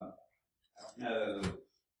know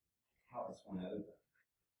how this went over,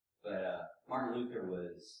 but Martin Luther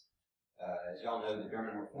was, as y'all know, the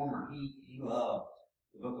German reformer. He loved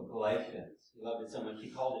the book of Galatians. He loved it so much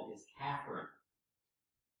he called it his Catherine.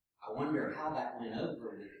 I wonder how that went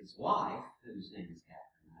over with his wife, whose name is Catherine.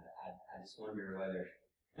 I just wonder whether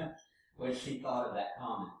what she thought of that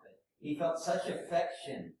comment. But he felt such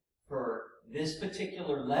affection for this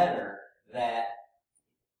particular letter that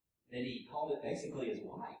he called it basically his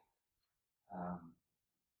wife.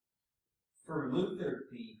 For Luther,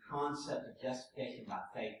 the concept of justification by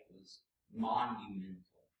faith was monumental.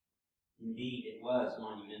 Indeed, it was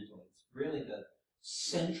monumental. It's really the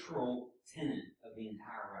central tenet of the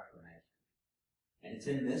entire Reformation. And it's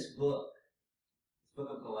in this book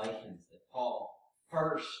of Galatians, that Paul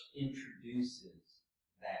first introduces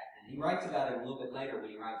that. And he writes about it a little bit later when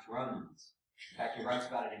he writes Romans. In fact, he writes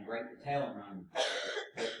about it in great detail in Romans.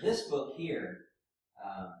 But this book here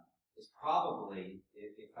is probably,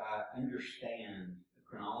 if I understand the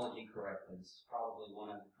chronology correctly, this is probably one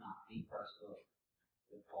of, if not the first book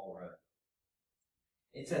that Paul wrote.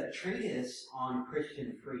 It's a treatise on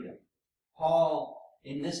Christian freedom. Paul,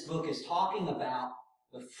 in this book, is talking about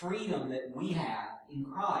the freedom that we have in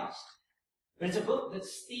Christ. But it's a book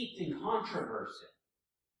that's steeped in controversy.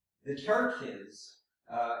 The churches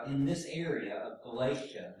in this area of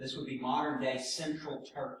Galatia, this would be modern-day central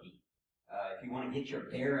Turkey, if you want to get your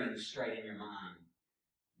bearings straight in your mind.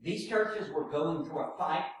 These churches were going through a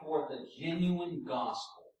fight for the genuine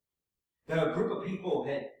gospel. The group of people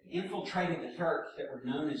had infiltrated the church that were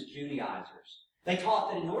known as Judaizers. They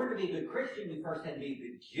taught that in order to be a good Christian, you first had to be a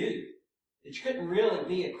good Jew. That you couldn't really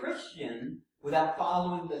be a Christian without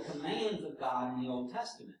following the commands of God in the Old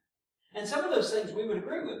Testament. And some of those things we would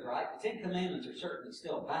agree with, right? The Ten Commandments are certainly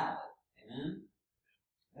still valid. Amen?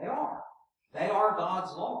 They are. They are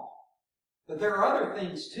God's law. But there are other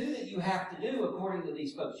things, too, that you have to do according to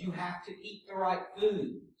these folks. You have to eat the right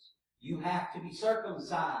foods. You have to be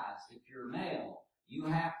circumcised if you're male. You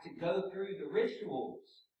have to go through the rituals.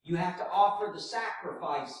 You have to offer the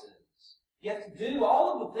sacrifices. You have to do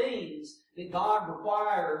all of the things that God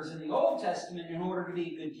requires in the Old Testament in order to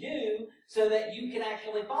be a good Jew so that you can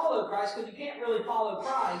actually follow Christ, because you can't really follow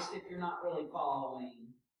Christ if you're not really following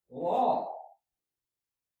the law.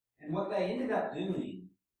 And what they ended up doing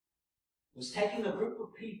was taking a group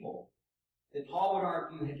of people that Paul would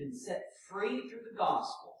argue had been set free through the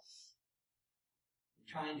gospel and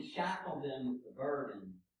trying to shackle them with the burden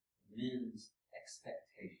of men's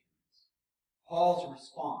expectations. Paul's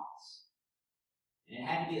response, and it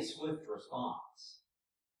had to be a swift response.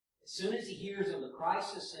 As soon as he hears of the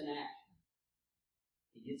crisis in action,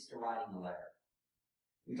 he gets to writing a letter.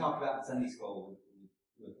 We talked about in Sunday school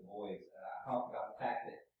with the boys. I talked about the fact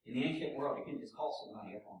that in the ancient world, you couldn't just call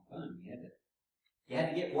somebody up on the phone. You had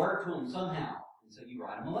to get word to them somehow. And so you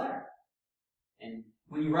write them a letter. And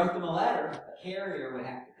when you wrote them a letter, a carrier would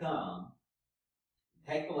have to come,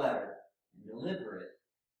 take the letter, and deliver it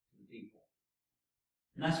to the people.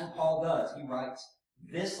 And that's what Paul does. He writes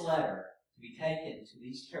this letter to be taken to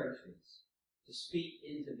these churches to speak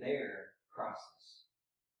into their crisis.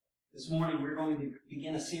 This morning we're going to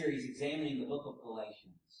begin a series examining the book of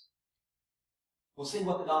Galatians. We'll see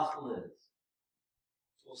what the gospel is.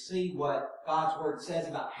 We'll see what God's Word says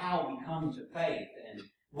about how we come to faith and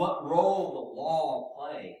what role the law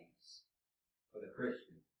plays for the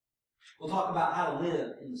Christian. We'll talk about how to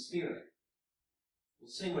live in the Spirit.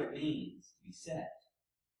 We'll see what it means to be set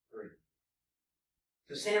free.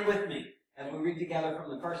 So stand with me as we read together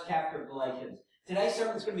from the first chapter of Galatians. Today's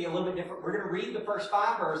sermon is going to be a little bit different. We're going to read the first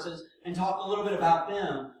 5 verses and talk a little bit about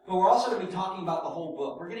them, but we're also going to be talking about the whole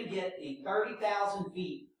book. We're going to get a 30,000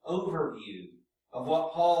 feet overview of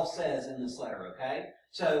what Paul says in this letter, okay?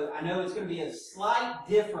 So I know it's going to be a slight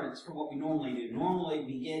difference from what we normally do. Normally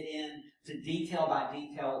we get into detail by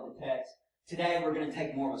detail of the text. Today we're going to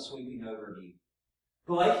take more of a sweeping overview.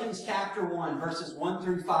 Galatians chapter 1, verses 1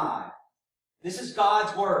 through 5. This is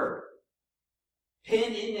God's Word,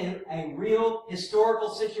 pinned into a real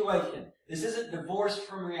historical situation. This isn't divorced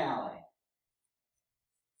from reality.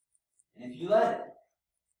 And if you let it,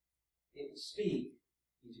 it will speak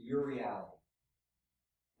into your reality.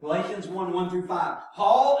 Galatians 1, 1 through 5.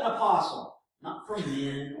 Paul, an apostle, not from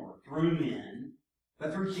men or through men,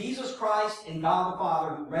 but through Jesus Christ and God the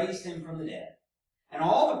Father who raised him from the dead, and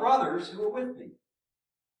all the brothers who are with me,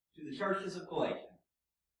 to the churches of Galatia.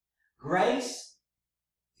 Grace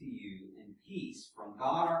to you and peace from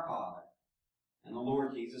God our Father and the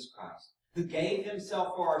Lord Jesus Christ, who gave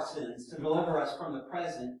himself for our sins to deliver us from the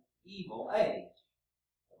present evil age,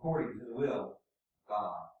 according to the will of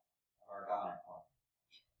God, of our God and Father.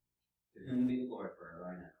 To whom be the glory forever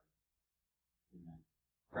and ever.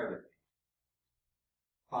 Pray with me.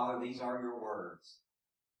 Father, these are your words.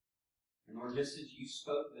 And Lord, just as you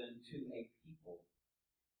spoke them to a people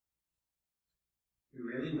who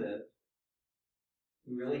really lived,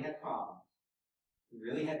 who really had problems, who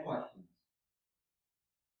really had questions,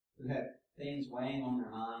 who had things weighing on their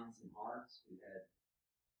minds and hearts, who had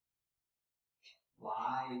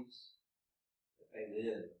lives that they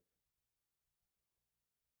lived.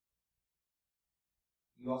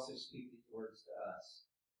 You also speak these words to us.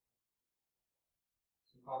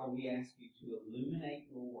 So, Father, we ask you to illuminate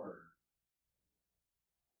your word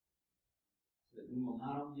so that we will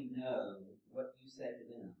not only know what you said to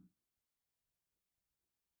them,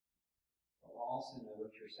 but we'll also know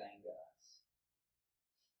what you're saying to us.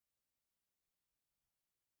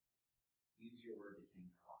 Use your word to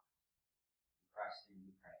change our lives. In Christ's name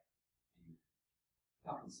we pray. Amen.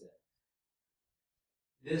 Y'all can sit.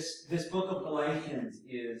 This book of Galatians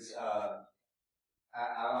is,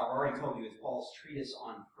 I've already told you, it's Paul's treatise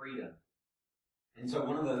on freedom. And so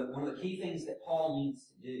one of the key things that Paul needs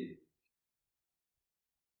to do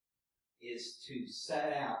is to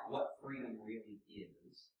set out what freedom really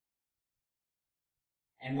is.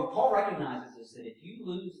 And what Paul recognizes is that if you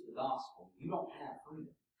lose the gospel, you don't have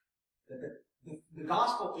freedom. That the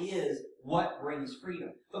gospel is what brings freedom.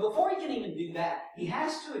 But before he can even do that, he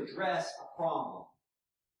has to address a problem.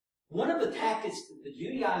 One of the tactics that the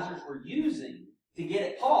Judaizers were using to get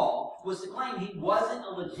at Paul was to claim he wasn't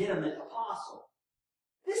a legitimate apostle.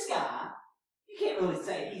 This guy, you can't really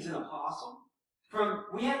say he's an apostle.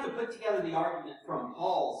 We have to put together the argument from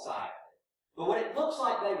Paul's side of it. But what it looks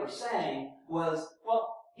like they were saying was,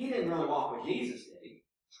 well, he didn't really walk with Jesus, did he?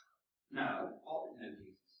 No, Paul didn't know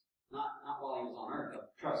Jesus. Not while he was on earth.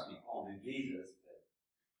 Trust me, Paul knew Jesus,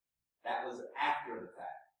 but that was after the fact.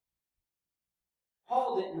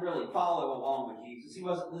 Paul didn't really follow along with Jesus. He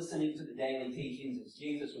wasn't listening to the daily teachings as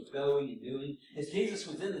Jesus was going and doing. As Jesus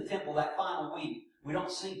was in the temple that final week, we don't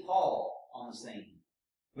see Paul on the scene.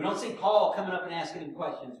 We don't see Paul coming up and asking him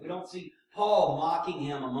questions. We don't see Paul mocking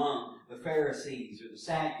him among the Pharisees or the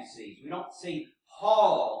Sadducees. We don't see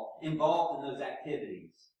Paul involved in those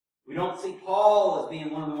activities. We don't see Paul as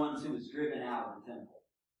being one of the ones who was driven out of the temple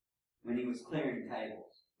when he was clearing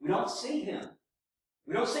tables. We don't see him.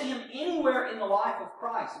 We don't see him anywhere in the life of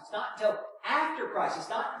Christ. It's not until after Christ. It's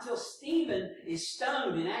not until Stephen is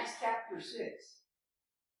stoned in Acts chapter 6.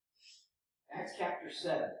 Acts chapter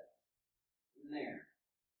 7. In there,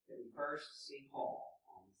 that we first see Paul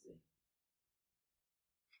on the scene.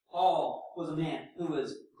 Paul was a man who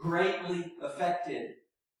was greatly affected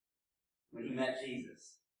when he met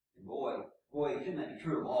Jesus. And boy, shouldn't that be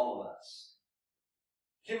true of all of us?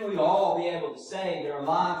 Shouldn't we all be able to say that our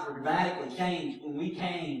lives were dramatically changed when we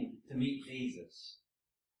came to meet Jesus?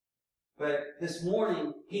 But this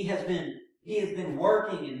morning, he has been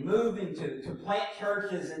working and moving to plant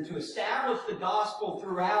churches and to establish the gospel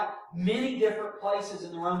throughout many different places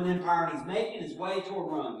in the Roman Empire. And he's making his way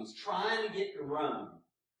toward Rome. He's trying to get to Rome.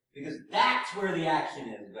 Because that's where the action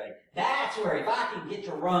is, buddy. That's where, if I can get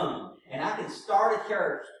to Rome, and I can start a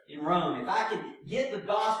church in Rome, if I can get the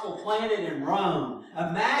gospel planted in Rome,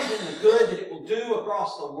 imagine the good that it will do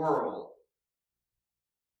across the world.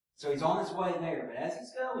 So he's on his way there, but as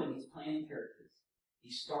he's going, he's planting churches.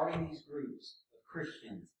 He's starting these groups of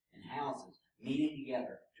Christians in houses, meeting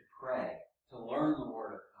together to pray, to learn the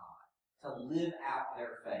Word of God, to live out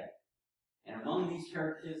their faith. And among these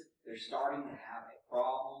churches, they're starting to have a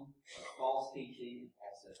problem of false teaching.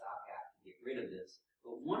 Paul says, I've got to get rid of this.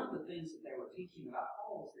 But one of the things that they were teaching about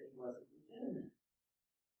Paul was that he wasn't legitimate.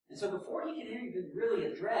 And so before he can even really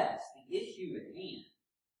address the issue at hand,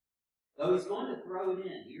 though he's going to throw it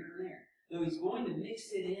in here and there, though he's going to mix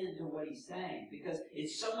it into what he's saying, because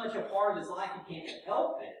it's so much a part of his life he can't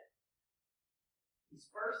help it, he's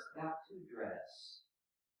first got to address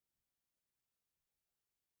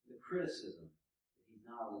the criticism that he's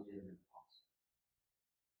not a legitimate apostle.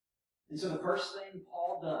 And so the first thing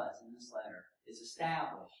Paul does in this letter is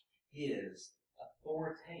establish his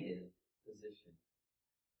authoritative position.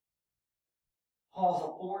 Paul's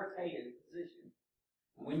authoritative position.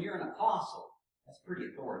 And when you're an apostle, that's pretty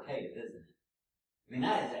authoritative, isn't it? I mean,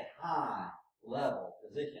 that is a high-level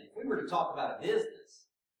position. If we were to talk about a business,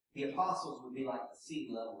 the apostles would be like the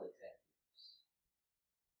C-level executives.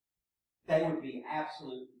 They would be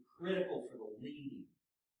absolutely critical for the leading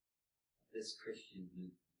of this Christian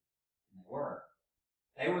movement. And they were.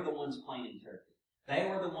 They were the ones planting churches. They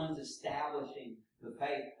were the ones establishing the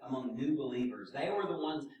faith among new believers. They were the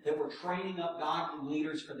ones that were training up godly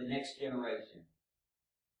leaders for the next generation.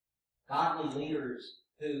 Godly leaders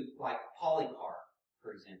who, like Polycarp,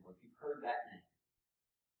 for example, if you've heard that name,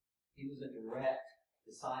 he was a direct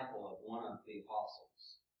disciple of one of the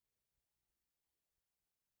apostles.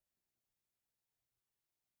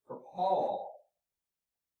 For Paul,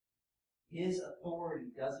 his authority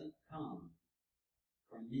doesn't come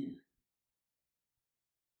from men.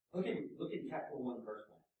 Look in chapter 1, verse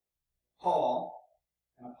 1. Paul,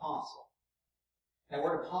 an apostle. That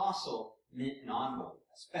word apostle meant an envoy,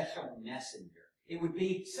 a special messenger. It would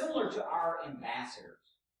be similar to our ambassadors.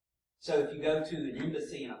 So if you go to an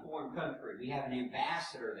embassy in a foreign country, we have an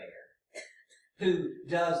ambassador there who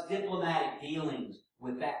does diplomatic dealings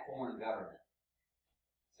with that foreign government.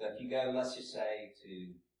 So if you go, let's just say to,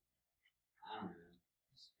 I don't know,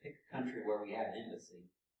 let's pick a country where we have an embassy.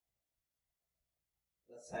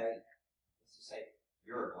 Let's just say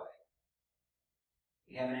Uruguay.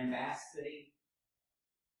 We have an ambassador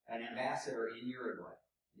in Uruguay,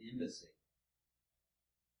 an embassy,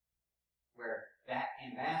 where that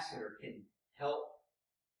ambassador can help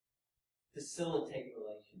facilitate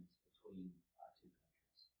relations between our two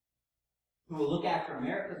countries. Who will look after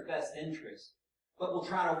America's best interests, but will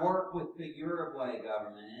try to work with the Uruguay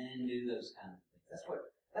government and do those kind of things.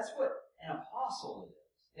 That's what an apostle is.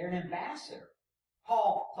 They're an ambassador.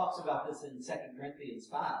 Paul talks about this in 2 Corinthians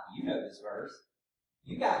 5. You know this verse.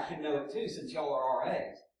 You guys should know it too, since y'all are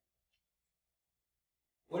RAs.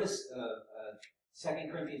 What does 2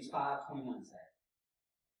 Corinthians 5:21 say?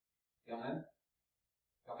 Y'all know?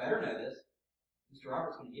 Y'all better know this. Mr.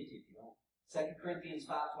 Robert's going to get you if you don't. 2 Corinthians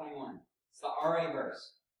 5:21. It's the RA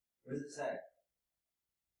verse. What does it say?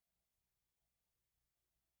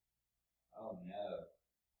 Oh no.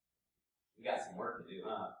 We got some work to do,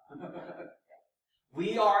 huh?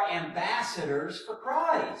 We are ambassadors for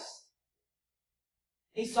Christ.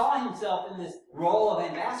 He saw himself in this role of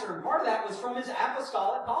ambassador, and part of that was from his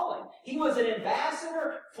apostolic calling. He was an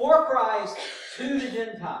ambassador for Christ to the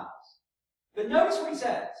Gentiles. But notice what he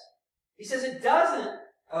says. He says it doesn't,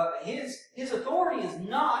 his authority is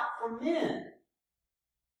not from men.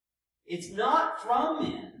 It's not from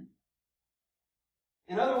men.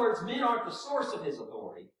 In other words, men aren't the source of his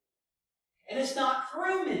authority. And it's not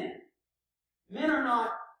through men. Men are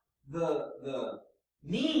not the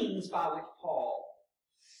means by which Paul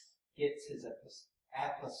gets his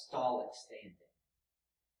apostolic standing.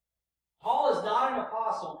 Paul is not an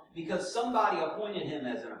apostle because somebody appointed him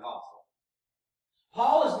as an apostle.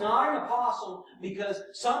 Paul is not an apostle because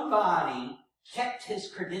somebody kept his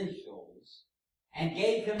credentials and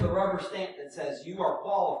gave him the rubber stamp that says you are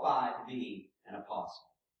qualified to be an apostle.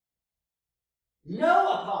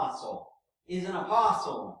 No apostle is an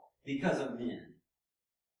apostle because of men.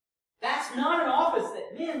 That's not an office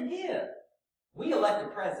that men give. We elect a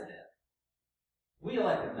president. We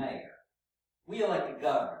elect a mayor. We elect a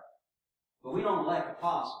governor. But we don't elect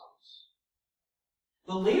apostles.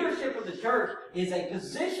 The leadership of the church is a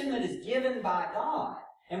position that is given by God.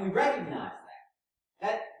 And we recognize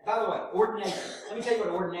that. By the way, ordination. Let me tell you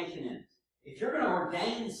what ordination is. If you're going to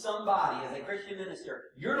ordain somebody as a Christian minister,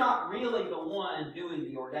 you're not really the one doing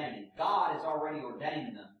the ordaining. God has already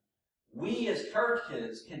ordained them. We as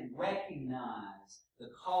churches can recognize the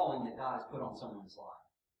calling that God has put on someone's life.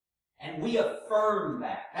 And we affirm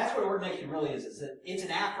that. That's what ordination really is. It's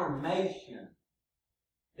an affirmation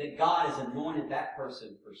that God has anointed that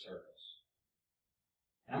person for service.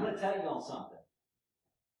 And I'm going to tell you all something.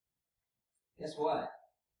 Guess what?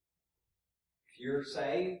 If you're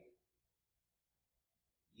saved,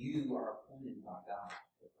 you are appointed by God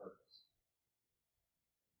for a purpose.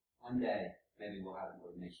 One day, maybe we'll have an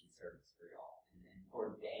ordination service for y'all and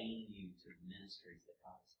ordain you to the ministries that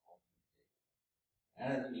God has called you to do. That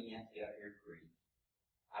doesn't mean you have to get up here and preach.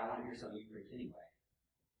 I don't want to hear some of you preach anyway.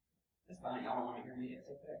 That's fine. Y'all don't want to hear me. That's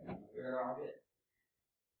okay. We're all good.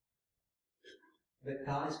 But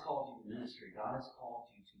God has called you to ministry. God has called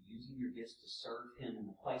you to using your gifts to serve Him in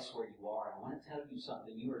the place where you are. I want to tell you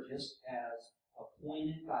something. You are just as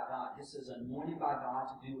appointed by God, just as anointed by God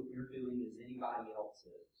to do what you're doing as anybody else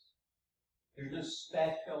is. There's no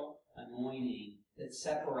special anointing that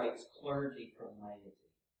separates clergy from laity.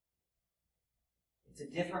 It's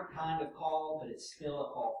a different kind of call, but it's still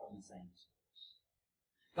a call from the same source.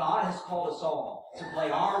 God has called us all to play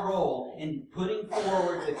our role in putting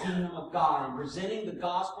forward the kingdom of God and presenting the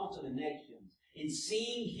gospel to the nations, in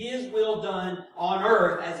seeing His will done on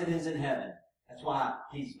earth as it is in heaven. That's why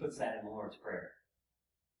Jesus puts that in the Lord's Prayer.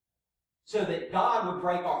 So that God would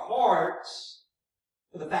break our hearts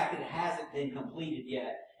for the fact that it hasn't been completed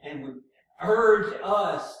yet and would urge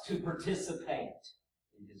us to participate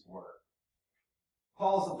in His work.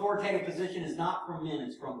 Paul's authoritative position is not from men,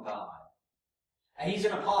 it's from God. He's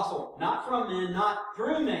an apostle, not from men, not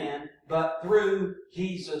through man, but through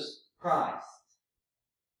Jesus Christ.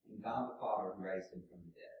 and God the Father who raised him from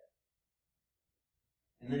the dead.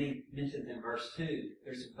 And then he mentions in verse 2,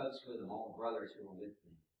 there's some folks with him, all the brothers who were with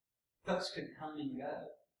me. Folks could come and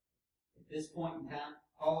go. At this point in time,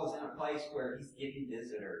 Paul is in a place where he's getting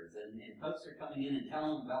visitors, and folks are coming in and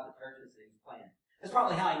telling him about the churches that he's planted. That's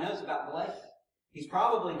probably how he knows about Galatia. He's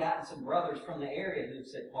probably gotten some brothers from the area who've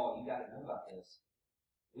said, Paul, you got to know about this.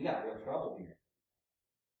 We got real trouble here.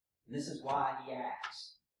 And this is why he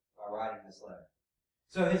acts by writing this letter.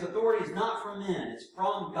 So his authority is not from men, it's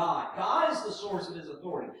from God. God is the source of his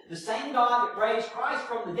authority. The same God that raised Christ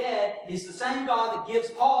from the dead is the same God that gives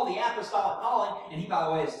Paul the apostolic calling, and he, by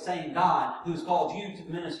the way, is the same God who has called you to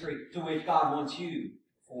the ministry to which God wants you to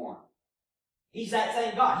perform. He's that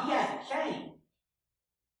same God. He hasn't changed.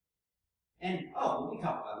 And, when we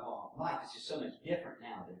talk about, life is just so much different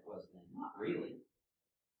now than it was then. Not really.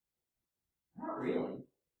 Not really.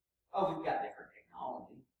 We've got different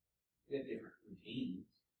technology. We have different routines.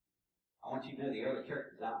 I want you to know the early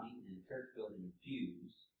church was out meeting in a church building in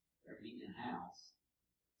pews. They were meeting in a house.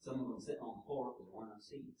 Some of them sitting on the floor because there weren't enough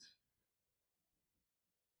seats.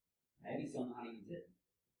 Maybe some not even sitting.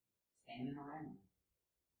 Standing around.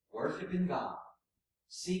 Worshiping God.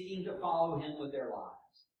 Seeking to follow Him with their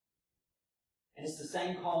lives. And it's the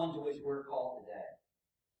same calling to which we're called today.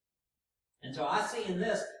 And so I see in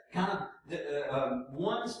this kind of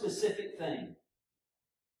one specific thing.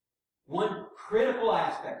 One critical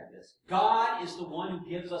aspect of this. God is the one who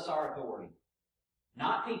gives us our authority.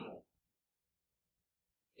 Not people.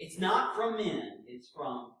 It's not from men. It's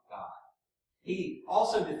from God. He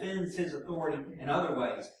also defends His authority in other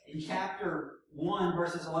ways. In chapter 1,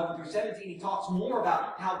 verses 11 through 17, he talks more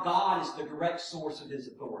about how God is the direct source of His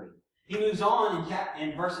authority. He moves on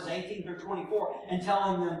in verses 18 through 24 and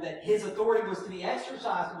telling them that His authority was to be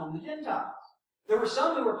exercised among the Gentiles. There were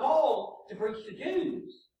some who were called to preach to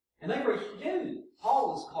Jews, and they preached to Jews. Paul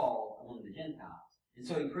was called among the Gentiles, and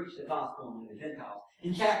so he preached the gospel among the Gentiles.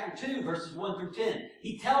 In chapter 2, verses 1 through 10,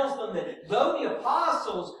 he tells them that though the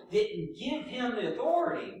apostles didn't give him the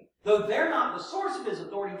authority, though they're not the source of his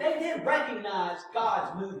authority, they did recognize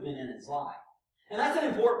God's movement in his life. And that's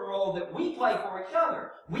an important role that we play for each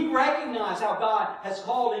other. We recognize how God has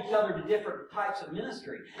called each other to different types of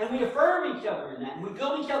ministry. And we affirm each other in that. And we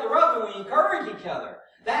build each other up and we encourage each other.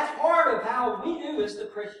 That's part of how we do as the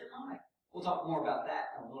Christian life. We'll talk more about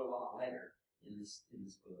that a little while later in this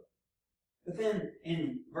book. But then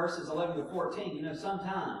in verses 11 to 14,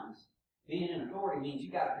 sometimes being in authority means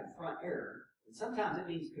you've got to confront error. And sometimes it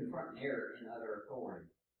means confronting error in other authority.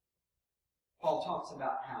 Paul talks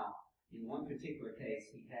about how in one particular case,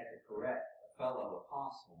 he had to correct a fellow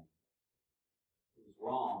apostle who was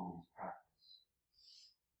wrong in his practice.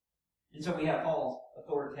 And so we have Paul's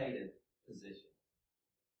authoritative position.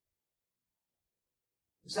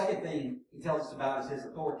 The second thing he tells us about is his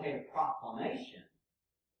authoritative proclamation.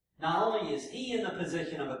 Not only is he in the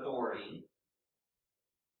position of authority,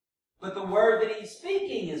 but the word that he's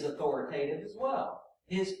speaking is authoritative as well.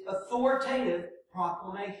 His authoritative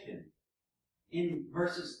proclamation. In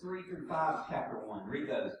verses 3 through 5 of chapter 1, read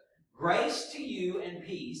those. Grace to you and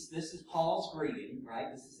peace. This is Paul's greeting, right?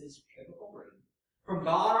 This is his typical greeting. From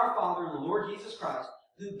God our Father and the Lord Jesus Christ,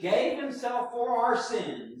 who gave Himself for our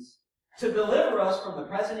sins to deliver us from the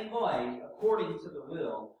present evil age according to the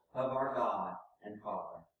will of our God and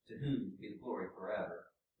Father, to whom be the glory forever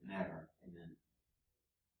and ever. Amen.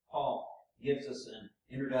 Paul gives us an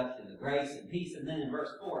introduction to grace and peace, and then in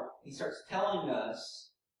verse 4, he starts telling us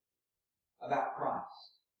about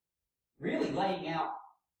Christ. Really laying out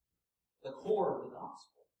the core of the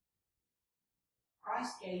gospel.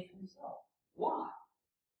 Christ gave Himself. Why?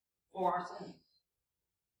 For our sins.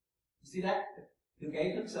 You see that? Who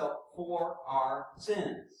gave Himself for our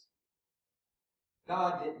sins.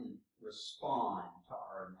 God didn't respond to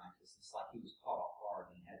our unrighteousness like He was caught off guard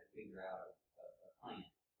and had to figure out a plan.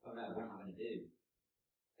 Oh no, what am I going to do?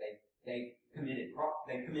 They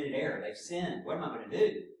committed error. They've sinned. What am I going to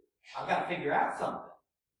do? I've got to figure out something.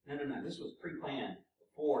 No. This was pre-planned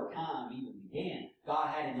before time even began.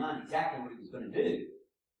 God had in mind exactly what He was going to do.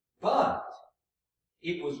 But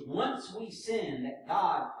it was once we sin that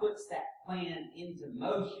God puts that plan into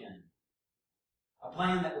motion. A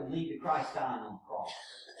plan that would lead to Christ dying on the cross.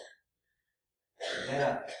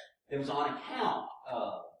 That was on account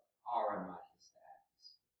of our unrighteous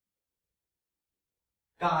acts.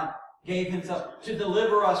 God gave Himself to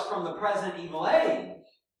deliver us from the present evil age.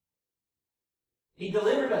 He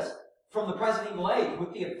delivered us from the present evil age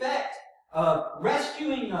with the effect of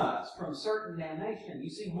rescuing us from certain damnation. You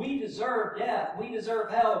see, we deserve death. We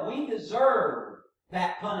deserve hell. We deserve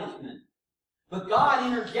that punishment. But God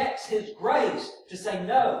interjects His grace to say,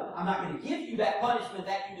 no, I'm not going to give you that punishment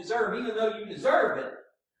that you deserve, even though you deserve it.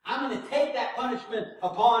 I'm going to take that punishment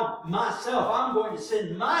upon myself. I'm going to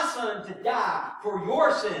send my Son to die for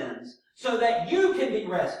your sins so that you can be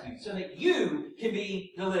rescued, so that you can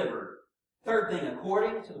be delivered. Third thing,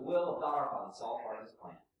 according to the will of God our Father. It's all part of His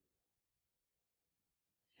plan.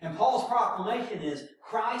 And Paul's proclamation is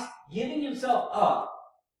Christ giving Himself up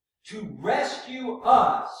to rescue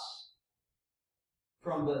us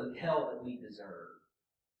from the hell that we deserve.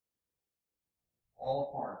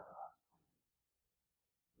 All part of God.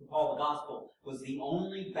 For Paul, the gospel was the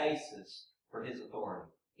only basis for his authority.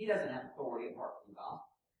 He doesn't have authority apart from the gospel.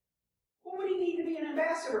 What would he need to be an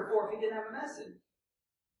ambassador for if he didn't have a message?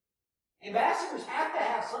 Ambassadors have to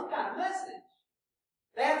have some kind of message.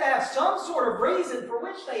 They have to have some sort of reason for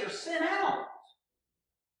which they are sent out.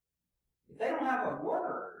 If they don't have a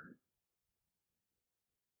word,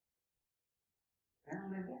 they're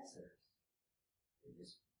not ambassadors. They're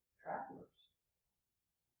just travelers.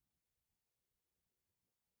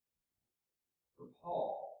 For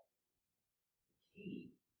Paul, the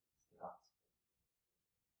key is the gospel.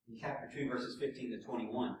 In chapter 2, verses 15 to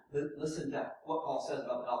 21, listen to what Paul says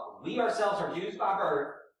about the gospel. We ourselves are Jews by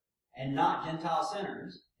birth and not Gentile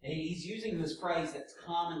sinners. And he's using this phrase that's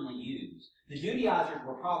commonly used. The Judaizers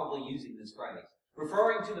were probably using this phrase,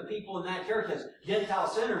 referring to the people in that church as Gentile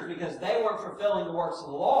sinners because they weren't fulfilling the works of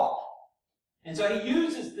the law. And so he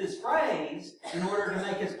uses this phrase in order to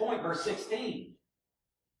make his point. Verse 16.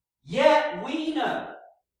 Yet we know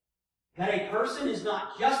that a person is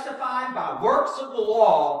not justified by works of the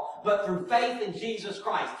law, but through faith in Jesus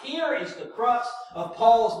Christ. Here is the crux of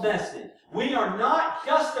Paul's message. We are not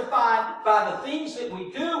justified by the things that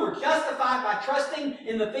we do. We're justified by trusting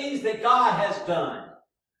in the things that God has done.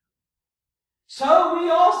 So we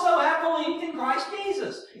also have believed in Christ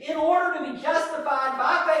Jesus in order to be justified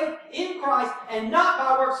by faith in Christ and not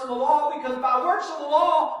by works of the law, because by works of the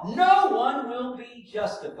law, no one will be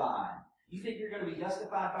justified. You think you're going to be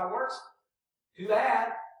justified by works? Too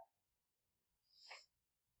bad.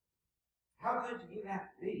 How good do you have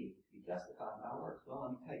to be justified by works? Well,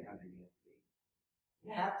 let me tell you how good you have to be.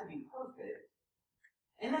 You have to be perfect.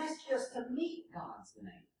 And that's just to meet God's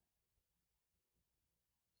demand.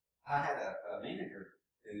 I had a manager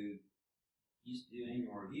who used to do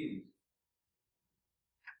annual reviews.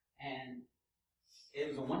 And it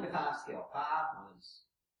was a 1 to 5 scale. 5 was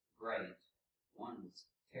great. 1 was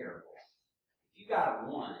terrible. If you got a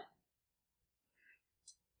 1,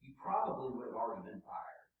 you probably would have already been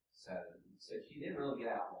fired. So she didn't really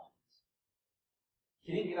get out 1s.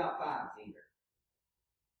 She didn't give out 5s either.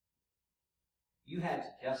 You had to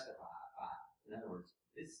justify 5. In other words,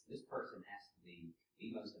 this person has to be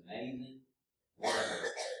the most amazing, whatever.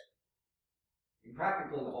 And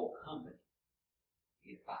practically the whole company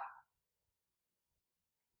get 5.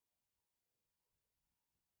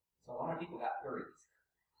 So a lot of people got 3s.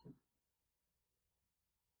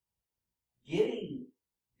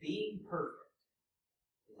 Being perfect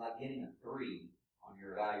is like getting a 3 on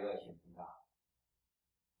your evaluation from God.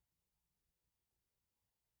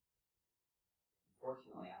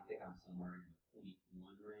 Unfortunately, I think I'm somewhere in the 0.1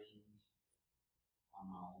 range on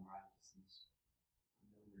my own righteousness. I'm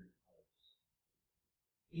nowhere close.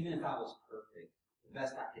 Even if I was perfect, the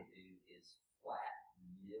best I could do is flat,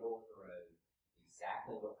 middle of the road,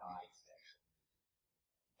 exactly what God expects.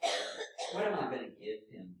 What am I going to give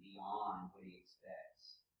Him beyond what He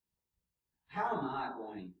expects? How am I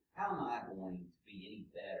going to be any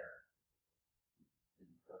better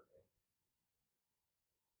than perfect?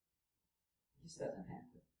 It just doesn't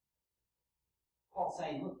happen. Paul's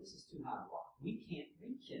saying, look, this is too high a rock. We can't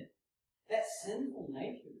reach it. That sinful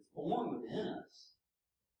nature is born within us.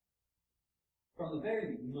 From the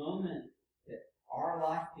very moment that our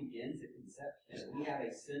life begins at conception, we have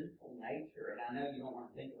a sinful nature. And I know you don't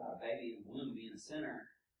want to think about a baby in the womb being a sinner,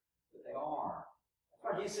 but they are.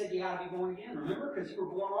 That's why Jesus said you got to be born again. Remember? Because you were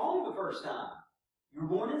born wrong the first time. You were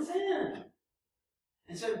born in sin.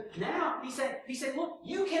 And so now, he said, look,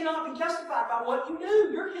 you cannot be justified by what you do.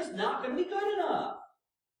 You're just not going to be good enough.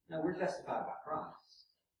 No, we're justified by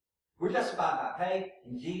Christ. We're justified by faith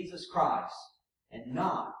in Jesus Christ and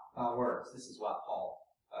not by works. This is why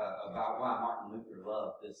why Martin Luther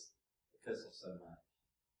loved this epistle so much.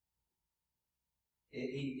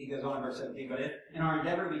 He goes on in verse 17, but if in our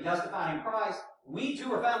endeavor to be justified in Christ, we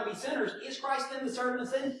too are found to be sinners, is Christ then the servant of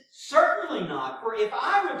sin? Certainly not. For if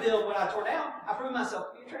I rebuild what I tore down, I prove myself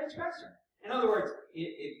to be a transgressor. In other words,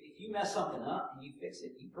 if you mess something up and you fix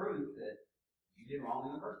it, you prove that you did wrong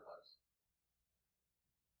in the first place.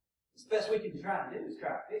 The best we can try to do is try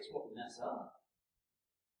to fix what we mess up.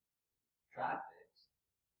 try to fix.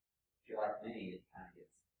 If you're like me, it kind of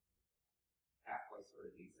gets halfway sort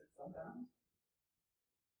of decent sometimes.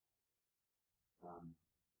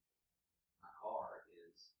 My car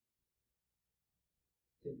is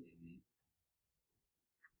tempting me,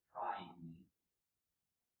 trying me,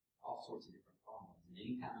 all sorts of different problems. And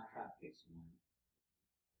anytime I try to fix one,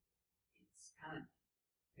 it's kind of,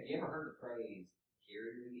 have you ever heard the phrase,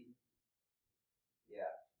 jerry rigging? Yeah.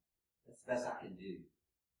 That's the best I can do.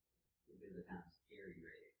 A bit of the times, jerry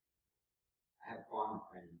rigging. I have a farmer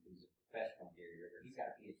friend who's a professional jerry rigger. He's got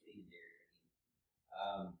a PhD in jerry rigging.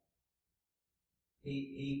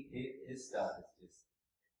 His stuff is just,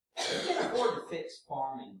 you can afford to fix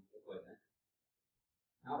farming equipment.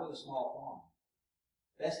 Not with a small farm.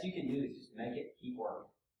 Best you can do is just make it keep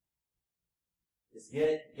working. Just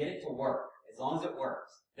get it to work. As long as it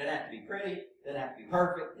works. Doesn't have to be pretty, doesn't have to be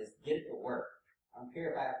perfect, just get it to work. I don't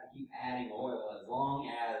care if I have to keep adding oil, as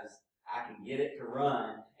long as I can get it to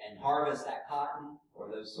run and harvest that cotton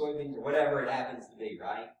or those soybeans or whatever it happens to be,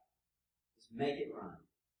 right? Just make it run.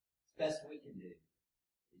 The best we can do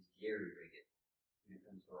is jerry rig it when it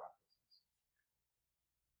comes to righteousness.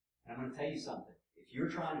 And I'm going to tell you something. If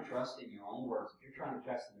you're trying to trust in your own works, if you're trying to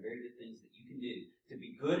trust in the very good things that you can do to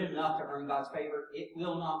be good enough to earn God's favor, it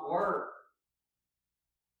will not work.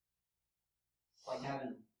 It's like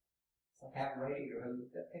having radiator hose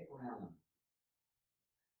with that paper around them.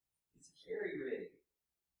 It's a jerry rig.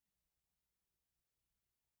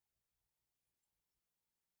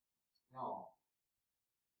 No.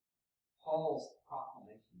 Paul's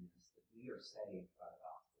proclamation is that we are saved by the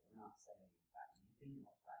gospel. We're not saved by anything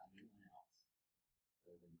else, by anyone else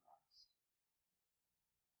other than Christ.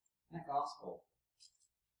 And that gospel,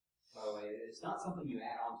 by the way, it's not something you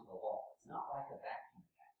add on to the law. It's not like a vacuum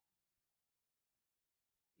attachment.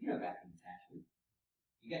 You know vacuum attachment.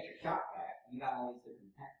 You got your shop vac, you got all these different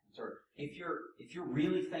attachments. Or if you're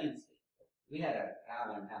really fancy, we had a guy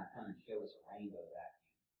one time come and show us a rainbow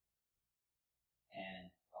vacuum. And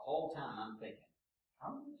the whole time I'm thinking,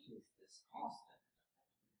 how much is this costing?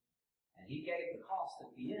 And he gave the cost at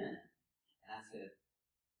the end. And I said,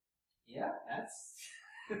 yeah, that's,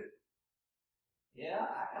 yeah,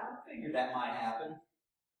 I kind of figured that might happen.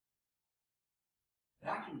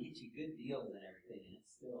 But I can get you good deals and everything, and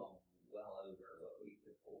it's still well over what we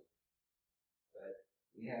could afford. But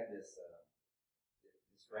we have this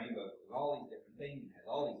rainbow with all these different things, and has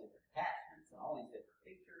all these different attachments, and all these different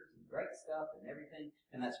pictures, and great stuff, and everything,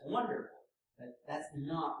 and that's wonderful. But that's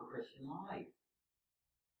not the Christian life.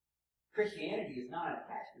 Christianity is not an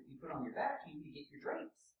attachment you put on your vacuum to get your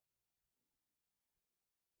drinks.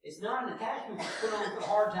 It's not an attachment that you put on for the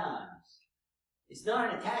hard times. It's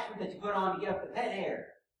not an attachment that you put on to get up the pet hair.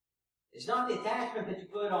 It's not the attachment that you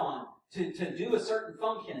put on to do a certain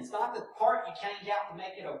function. It's not the part you change out to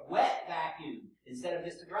make it a wet vacuum instead of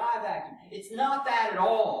just a dry vacuum. It's not that at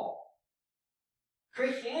all.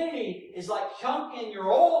 Christianity is like chunking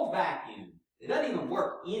your old vacuum. It doesn't even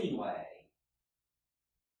work anyway.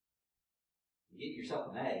 You get yourself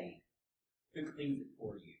a maid who cleans it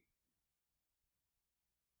for you.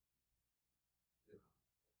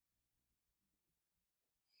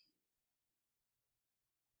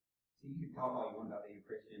 See, you can talk all you want about being a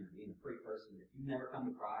Christian or being a free person, but if you've never come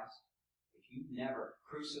to Christ, if you've never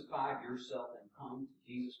crucified yourself and come to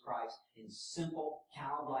Jesus Christ in simple,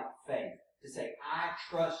 childlike faith to say, I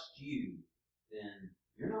trust you, then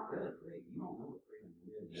you're not really free. You don't know what freedom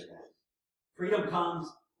really is. Freedom comes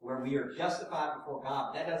where we are justified before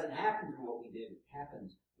God. That doesn't happen through what we do. It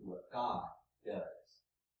happens through what God does.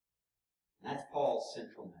 And that's Paul's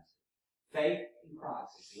central message. Faith in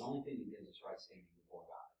Christ is the only thing that gives us right standing before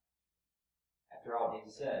God. After all,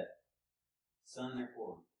 Jesus said, Son,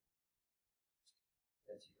 therefore,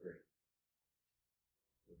 sets you free.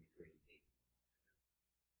 You'll be free indeed.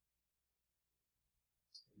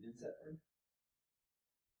 Have you been set free?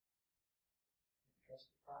 Trust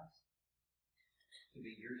in Christ to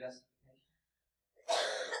be your justification.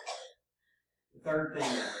 The third thing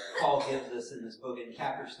that Paul gives us in this book, in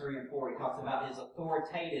chapters 3 and 4, he talks about his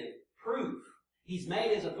authoritative proof. He's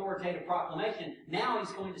made his authoritative proclamation. Now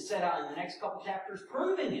he's going to set out in the next couple chapters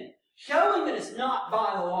proving it. Showing that it's not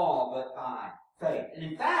by the law, but by faith. And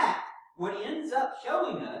in fact, what he ends up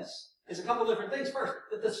showing us is a couple different things. First,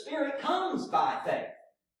 that the Spirit comes by faith.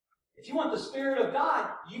 If you want the Spirit of God,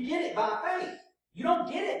 you get it by faith. You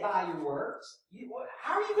don't get it by your works.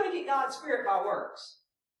 How are you going to get God's Spirit by works?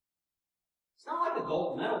 It's not like a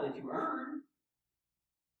gold medal that you earn.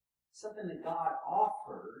 It's something that God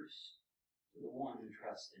offers to the one who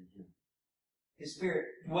trusts in Him. His Spirit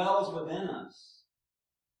dwells within us.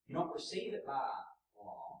 You don't receive it by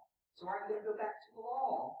law. So why are you going to go back to the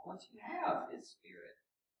law once you have His Spirit?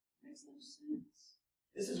 It makes no sense.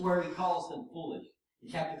 This is where He calls them foolish. In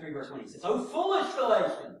chapter 3, verse 1, He says, "Oh, foolish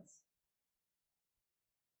Galatians!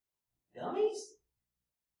 Dummies?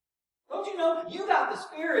 Don't you know you got the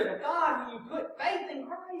Spirit of God when you put faith in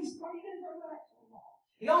Christ? Why are you going to go back to the law?"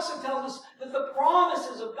 He also tells us that the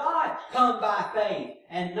promises of God come by faith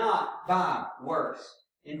and not by works.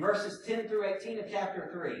 In verses 10 through 18 of chapter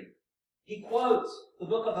 3, he quotes the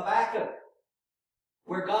book of Habakkuk,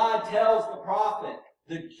 where God tells the prophet,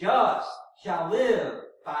 "The just shall live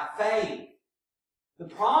by faith." The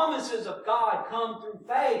promises of God come through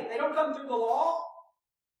faith. They don't come through the law.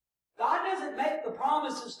 God doesn't make the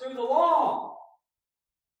promises through the law.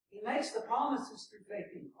 He makes the promises through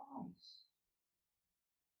faith in Christ.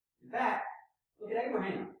 In fact, look at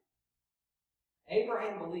Abraham.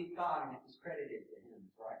 Abraham believed God and it was credited to him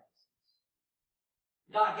as righteousness.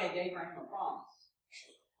 God gave Abraham a promise.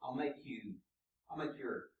 I'll make your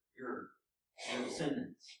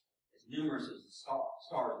descendants as numerous as the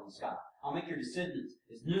stars in the sky. I'll make your descendants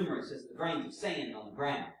as numerous as the grains of sand on the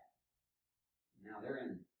ground. Now they're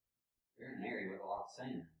in an area with a lot of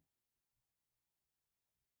sand.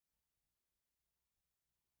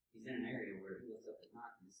 He's in an area where he looks up at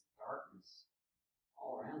night and there's darkness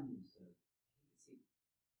all around him, so he can see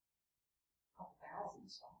a couple thousand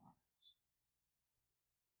stars.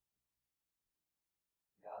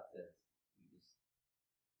 God says,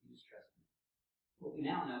 you just trust me. What we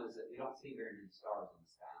now know is that we don't see very many stars in the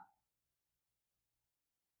sky.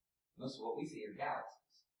 Most of what we see are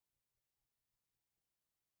galaxies.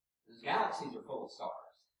 Those galaxies are full of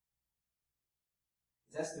stars.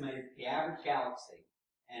 It's estimated that the average galaxy,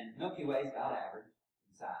 and Milky Way is about average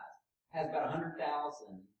in size, has about 100,000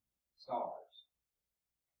 stars.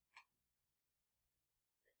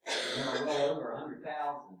 There are well over 100,000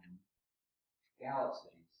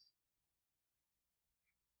 galaxies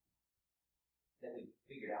that we've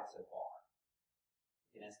figured out so far.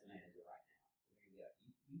 We can estimate it right now. There you go.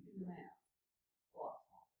 You do the math.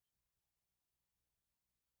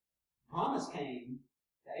 Promise came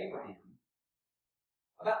to Abraham.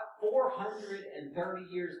 About 430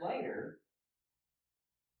 years later,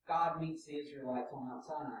 God meets the Israelites on Mount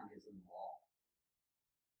Sinai and gives them the law.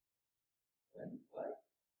 What?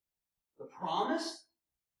 The promise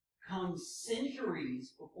comes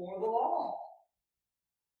centuries before the law.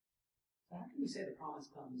 So how can you say the promise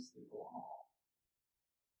comes through the law?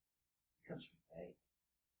 It comes from faith.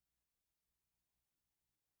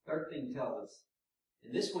 Third thing tells us,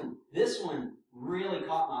 and this one really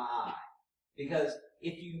caught my eye. Because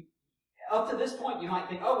up to this point, you might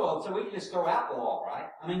think, oh, well, so we can just throw out the law, right?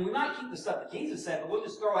 I mean, we might keep the stuff that Jesus said, but we'll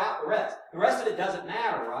just throw out the rest. The rest of it doesn't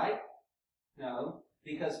matter, right? No,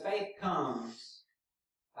 because faith comes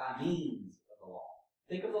by means of the law.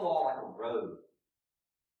 Think of the law like a road.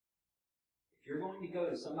 If you're going to go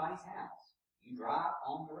to somebody's house, you drive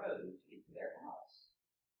on the road to get to their house.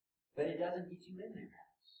 But it doesn't get you in their house.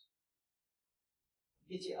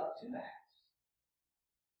 It gets you up to the house.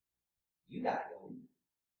 You got to go in.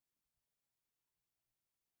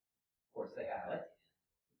 Of course, they got to let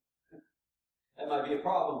you in. That might be a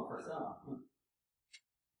problem for some.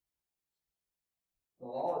 The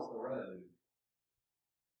law is the road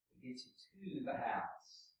that gets you to the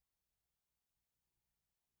house.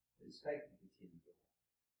 But it's faith that gets you in the door.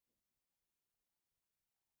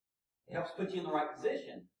 It helps put you in the right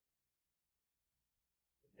position.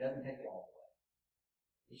 It doesn't take you all the way.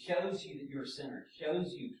 It shows you that you're a sinner. It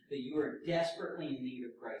shows you that you are desperately in need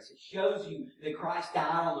of grace. It shows you that Christ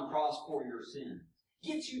died on the cross for your sins. It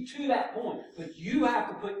gets you to that point. But you have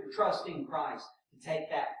to put your trust in Christ to take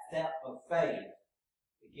that step of faith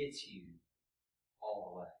that gets you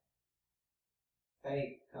all the way.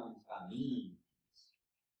 Faith comes by means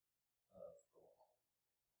of the law.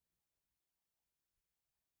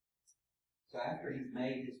 So after he's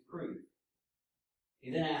made his proof,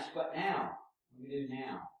 he then asks, what now? What do we do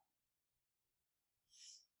now?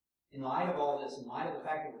 In light of all this, in light of the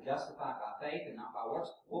fact that we're justified by faith and not by works,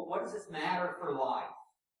 what does this matter for life?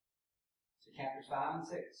 So chapters 5 and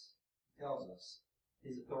 6 tells us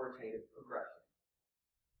his authoritative progression.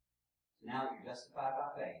 So now that you're justified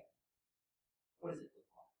by faith, what does it look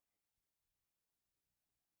like?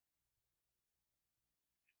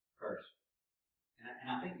 First, and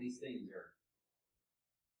I think these things are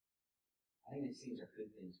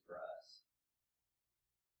good things for us.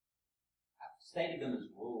 I've stated them as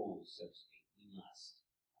rules, so to speak. We must.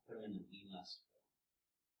 I put them in the we must form.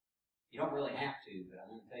 You don't really have to, but I'm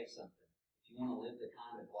going to tell you something. If you want to live the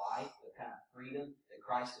kind of life, the kind of freedom that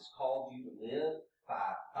Christ has called you to live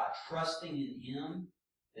by trusting in Him,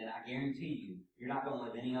 then I guarantee you, you're not going to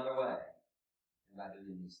live any other way than by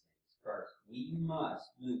doing these things. First, we must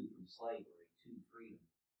move from slavery to freedom.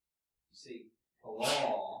 You see, the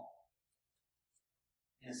law,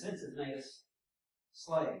 in a sense, has made us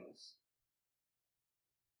slaves.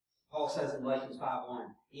 Paul says in Galatians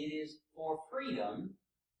 5:1, it is for freedom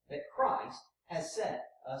that Christ has set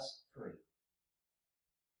us free.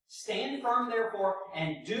 Stand firm, therefore,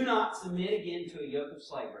 and do not submit again to a yoke of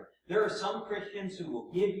slavery. There are some Christians who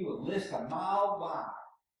will give you a list a mile wide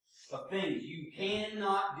of things. You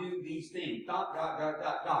cannot do these things. ...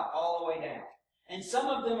 all the way down. And some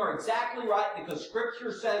of them are exactly right because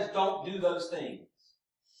Scripture says don't do those things.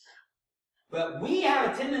 But we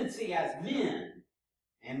have a tendency as men,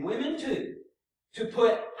 and women too, to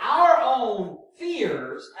put our own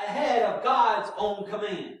fears ahead of God's own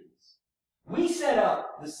commands. We set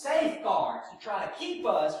up the safeguards to try to keep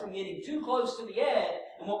us from getting too close to the edge,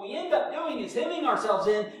 and what we end up doing is hemming ourselves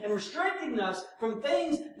in and restricting us from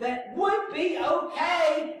things that would be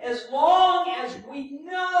okay as long as we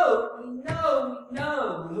know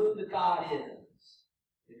who the God is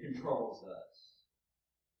that controls us.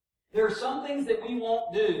 There are some things that we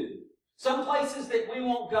won't do, some places that we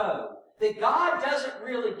won't go, that God doesn't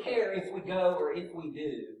really care if we go or if we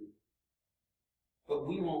do, but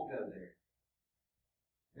we won't go there.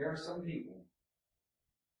 There are some people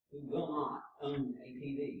who will not own a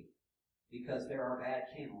TV because there are bad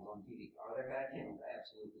channels on TV. Are there bad channels?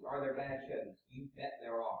 Absolutely. Are there bad shows? You bet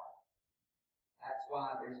there are. That's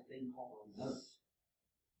why there's a thing called a remote.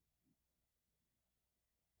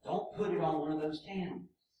 Don't put it on one of those channels.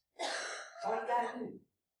 That's all you got to do.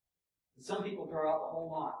 And some people throw out the whole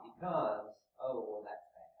lot because, that's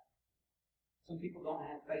bad. Some people don't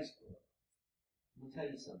have Facebook. I'm going to tell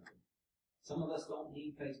you something. Some of us don't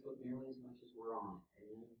need Facebook nearly as much as we're on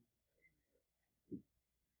it.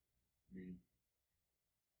 Amen?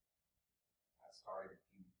 I started a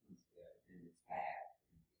few months ago, and it's bad.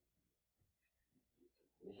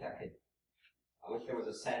 I wish there was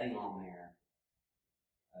a setting on there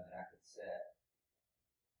that I could set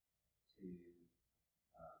to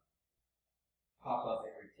pop up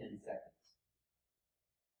every 10 seconds.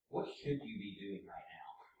 What should you be doing right now?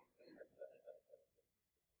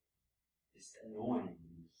 It's annoying.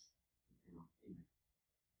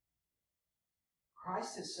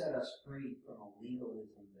 Christ has set us free from a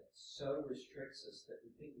legalism that so restricts us that we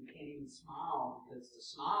think we can't even smile because to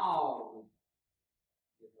smile would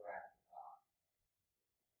get the wrath of God.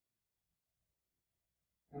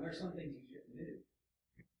 Now there's some things you shouldn't do.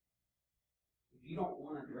 If you don't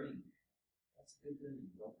want to drink, that's a good thing.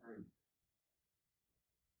 Don't drink.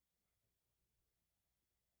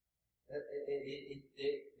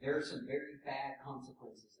 There are some very bad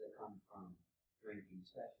consequences that come from drinking,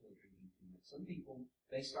 especially drinking too much. Some people,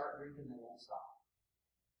 they start drinking, they won't stop.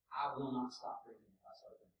 I will not stop drinking if I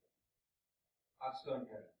start drinking. I'm just going to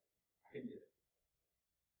drink. I can do it.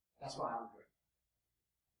 That's why I don't drink.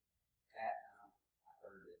 That, I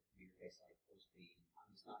heard that beer tastes like supposed to be.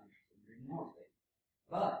 I'm just not interested in drinking more today.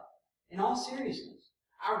 But, in all seriousness,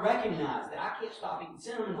 I recognize that I can't stop eating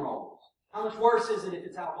cinnamon rolls. How much worse is it if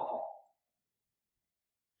it's alcohol?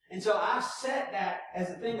 And so I've set that as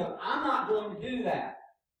a thing of, I'm not going to do that.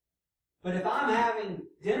 But if I'm having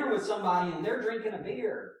dinner with somebody and they're drinking a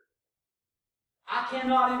beer, I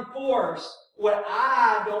cannot enforce what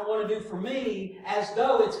I don't want to do for me as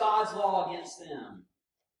though it's God's law against them.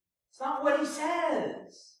 It's not what He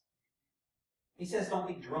says. He says don't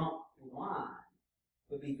be drunk with wine,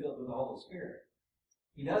 but be filled with the Holy Spirit.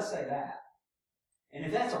 He does say that. And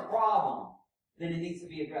if that's a problem, then it needs to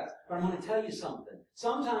be addressed. But I'm going to tell you something.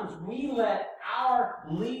 Sometimes we let our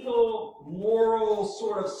legal, moral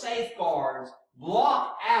sort of safeguards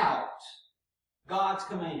block out God's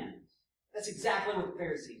commands. That's exactly what the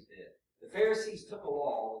Pharisees did. The Pharisees took a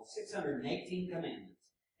law with 618 commandments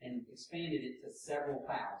and expanded it to several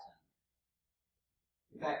thousand.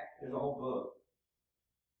 In fact, there's a whole book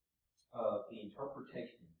of the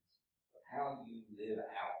interpretations of how you live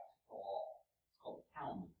out the law. It's called the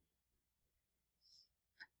Talmud.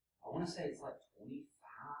 I want to say it's like 25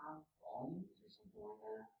 volumes or something like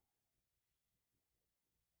that.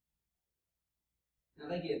 Now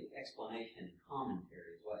they give explanation and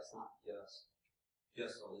commentary as well. It's not just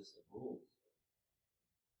a list of rules.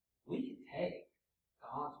 We can take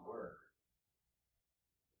God's Word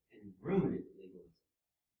and ruin it with legalism.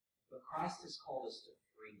 But Christ has called us to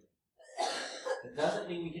freedom. That doesn't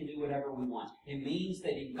mean we can do whatever we want. It means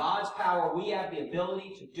that in God's power we have the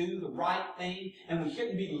ability to do the right thing, and we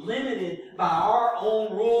shouldn't be limited by our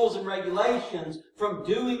own rules and regulations from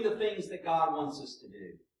doing the things that God wants us to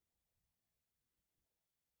do.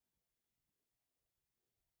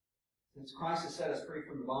 Since Christ has set us free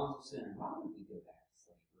from the bonds of sin, why would we go back to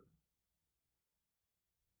slavery?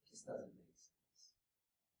 It just doesn't make sense.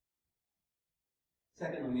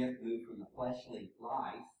 Secondly, we have to move from the fleshly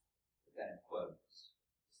life, put that in quotes,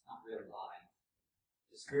 it's not really life,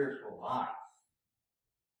 to spiritual life.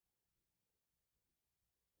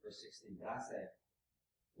 Verse 16, but I say,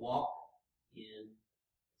 walk in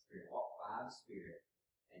the Spirit, walk by the Spirit,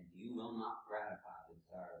 and you will not gratify the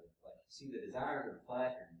desire of the flesh. You see, the desires of the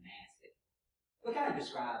flesh are nasty. Look how he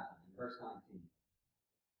describes them in verse 19.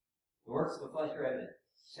 The works of the flesh are evident: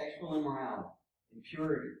 sexual immorality,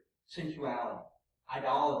 impurity, sensuality,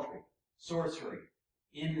 idolatry, sorcery,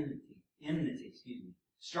 enmity,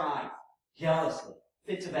 strife, jealousy,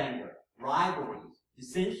 fits of anger, rivalries,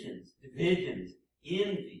 dissensions, divisions,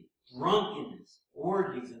 envy, drunkenness,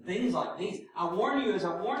 orgies, and things like these. I warn you, as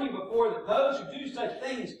I warned you before, that those who do such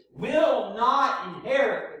things will not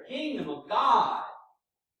inherit the kingdom of God.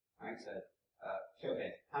 All right, so,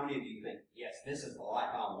 okay, how many of you think, yes, this is the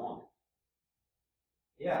life I want?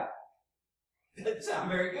 Yeah. Doesn't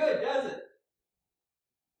sound very good, does it?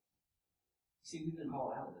 See, we've been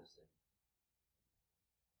called out of this thing.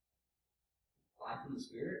 Life in the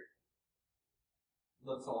Spirit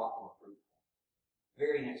looks a lot more fruitful.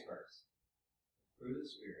 Very next verse. Fruit of the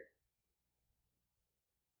Spirit.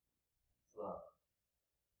 Love.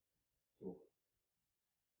 Joy.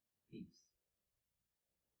 Peace.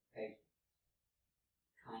 Patience.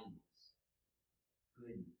 Kindness.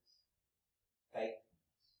 Goodness. Faithfulness.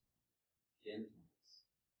 Gentleness.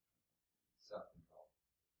 Self-control.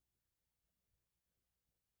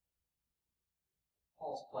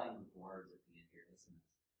 Paul's playing with words at the end here. Listen to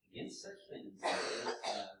this. Against such things there is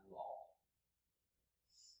no law.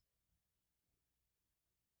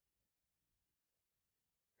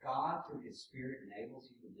 God, through His Spirit, enables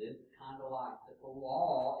you to live the kind of life that the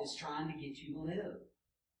law is trying to get you to live.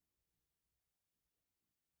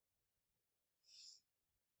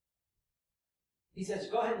 He says,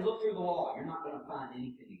 go ahead and look through the law. You're not going to find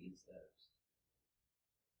anything against those.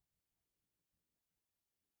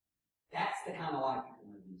 That's the kind of life you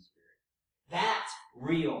can live in the Spirit. That's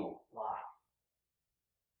real life.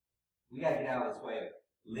 We got to get out of this way of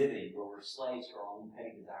living where we're slaves to our own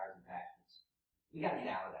petty desires and passions. We got to get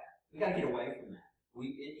out of that. We got to get away from that.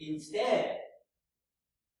 Instead,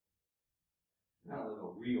 we got to live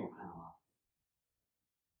a real kind of life.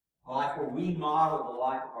 A life where we model the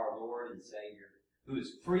life of our Lord and Savior, who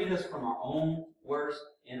has freed us from our own worst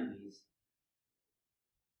enemies,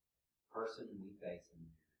 the person we face in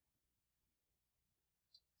the mirror.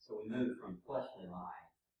 So we move from fleshly life,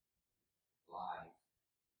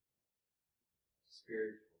 to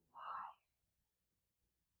spiritual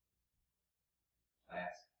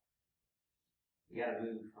life. We got to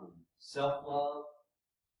move from self-love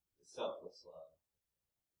to selfless love.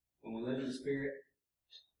 When we live in the Spirit,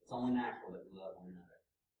 it's only natural that we love one another.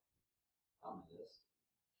 Tell me this.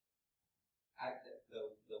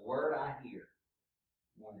 The word I hear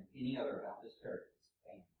more than any other about this church is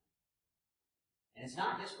family. And it's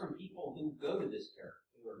not just from people who go to this church,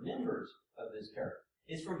 who are members of this church.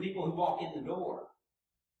 It's from people who walk in the door.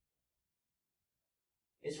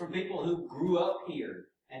 It's from people who grew up here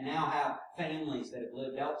and now have families that have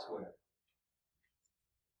lived elsewhere.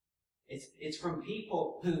 It's from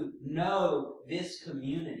people who know this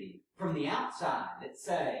community from the outside that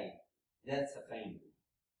say, that's a family.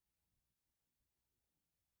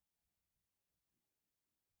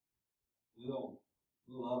 We'll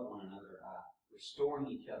love one another by restoring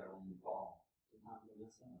each other when we fall. Sometimes we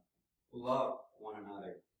mess up. We'll love one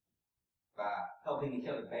another by helping each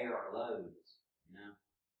other bear our loads. You know,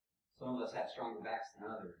 some of us have stronger backs than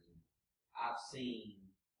others. I've seen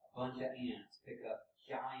a bunch of ants pick up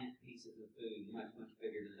giant pieces of food, much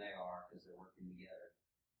bigger than they are because they're working together.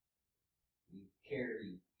 We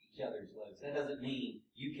carry each other's loads. That doesn't mean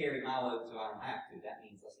you carry my load so I don't have to. That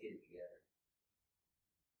means let's get it together.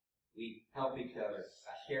 We help each other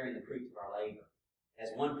by sharing the fruits of our labor. As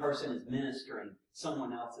one person is ministering,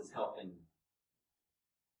 someone else is helping them.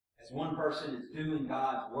 As one person is doing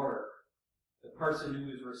God's work, the person who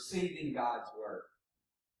is receiving God's work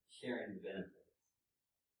is sharing the benefits.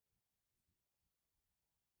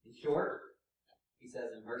 In short, he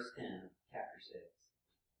says in verse 10 of chapter 6,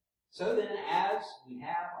 so then, as we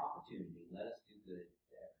have opportunity, let us do good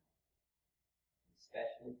to everyone,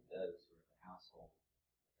 especially to those who are of the household of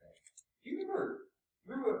faith. Do you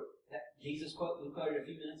remember that Jesus quote we quoted a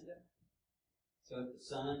few minutes ago? So if the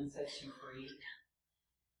Son sets you free,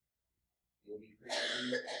 you'll be free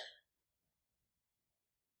indeed.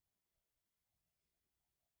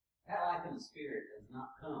 That life in the Spirit does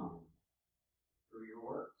not come through your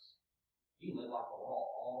works. You live like a law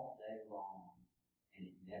all day long, and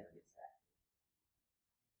it never gets that.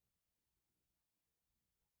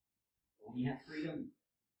 When you have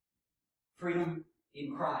freedom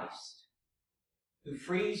in Christ, who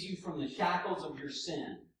frees you from the shackles of your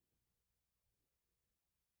sin,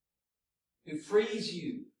 who frees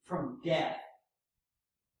you from death,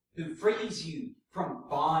 who frees you from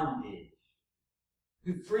bondage,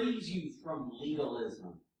 who frees you from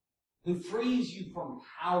legalism, who frees you from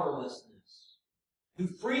powerlessness, who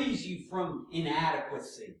frees you from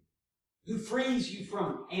inadequacy, who frees you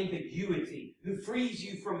from ambiguity, who frees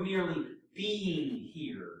you from merely being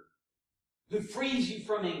here, who frees you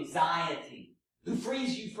from anxiety, who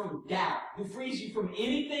frees you from doubt, who frees you from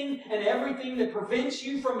anything and everything that prevents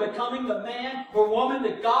you from becoming the man or woman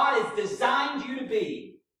that God has designed you to be.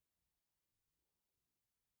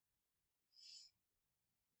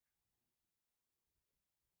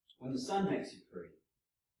 When the Son makes you free,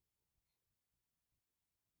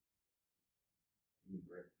 you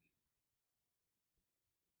break.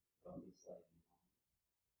 Don't be slave.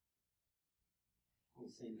 We'll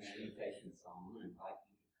sing that invitation song and invite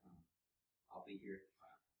you to come. I'll be here at the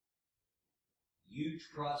front. You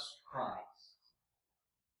trust Christ.